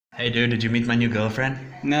Hey dude, did you meet my new girlfriend?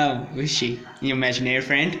 No, who's she? Your imaginary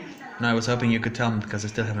friend? No, I was hoping you could tell me because I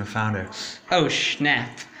still haven't found her. Oh snap.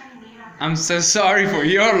 I'm so sorry for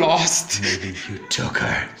your loss. Maybe you took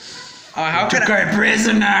her. Oh, how could Took her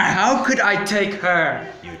prisoner! How could I take her?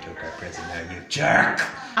 You took her prisoner, you jerk!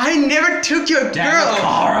 I never took your Damn it, girl.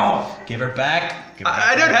 Carl! Give her back. Give her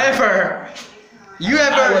I back. don't have her. You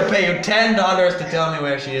have I will her. pay you $10 to tell me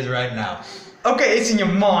where she is right now. Okay, it's in your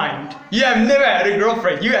mind. You have never had a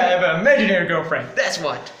girlfriend. You have an imaginary girlfriend. That's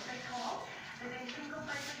what.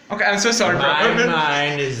 Okay, I'm so sorry, My bro.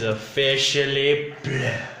 mind is officially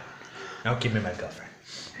blown. Now give me my girlfriend.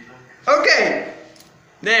 Okay.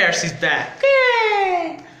 There, she's back.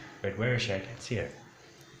 Wait, where is she? I can't see her.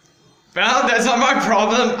 Well, that's not my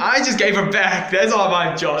problem. I just gave her back. That's all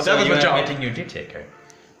my job. So that was you my job. admitting you did take her?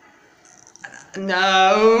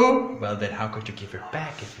 No. Well then how could you give her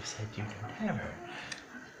back if you said you don't have her?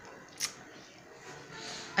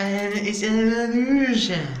 And it's an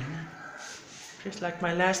illusion. Just like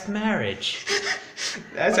my last marriage.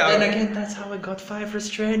 That's But how. then again, that's how I got 5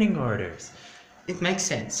 restraining orders. It makes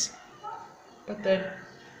sense. But then,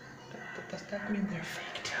 does that mean they're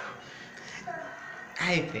fake too?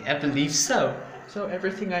 I believe so. So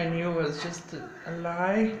everything I knew was just a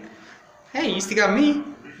lie? Hey, you still got me?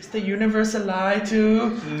 Is the universe a lie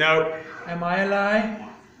too? No. Am I a lie?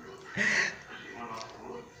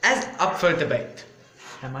 As up for debate.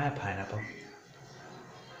 Am I a pineapple?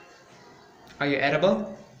 Are you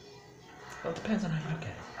edible? Well, it depends on how you look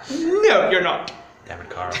at it. No, you're not. Damn it,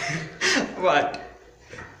 Carl. What?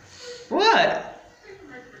 What?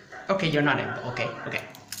 Okay, you're not edible. Okay, okay.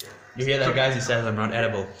 You hear that, guys? He says I'm not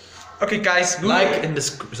edible. Okay, guys, move. Like and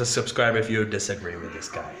subscribe if you disagree with this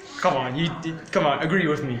guy. Come on, come on, agree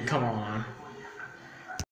with me. Come on.